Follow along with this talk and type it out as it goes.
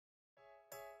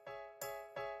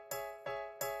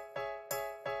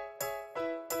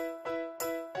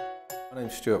My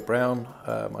name's Stuart Brown.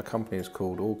 My company is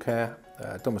called All Care,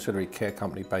 a domiciliary care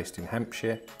company based in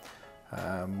Hampshire.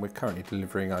 We're currently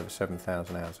delivering over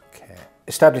 7,000 hours of care.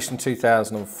 Established in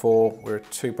 2004, we're a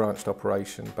two-branched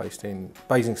operation based in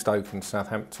Basingstoke and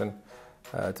Southampton,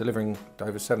 delivering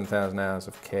over 7,000 hours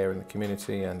of care in the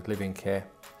community and live-in care.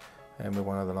 And we're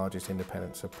one of the largest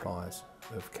independent suppliers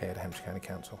of care to Hampshire County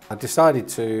Council. I decided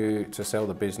to sell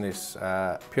the business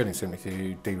purely and simply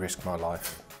to de-risk my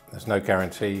life. There's no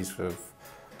guarantees of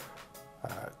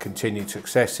continued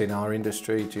success in our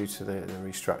industry due to the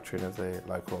restructuring of the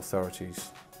local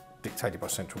authorities dictated by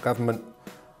central government.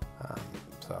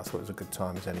 So I thought it was a good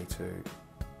time as any to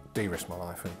de-risk my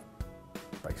life and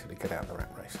basically get out of the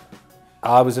rat race.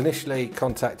 I was initially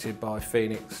contacted by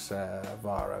Phoenix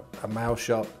via a mail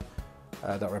shop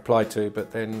that I replied to, but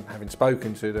then having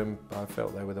spoken to them, I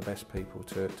felt they were the best people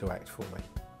to act for me.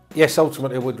 Yes,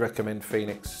 ultimately I would recommend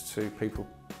Phoenix to people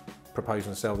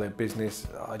proposing to sell their business.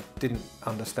 I didn't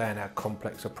understand how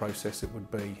complex a process it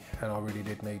would be, and I really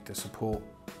did need the support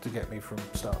to get me from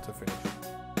start to finish.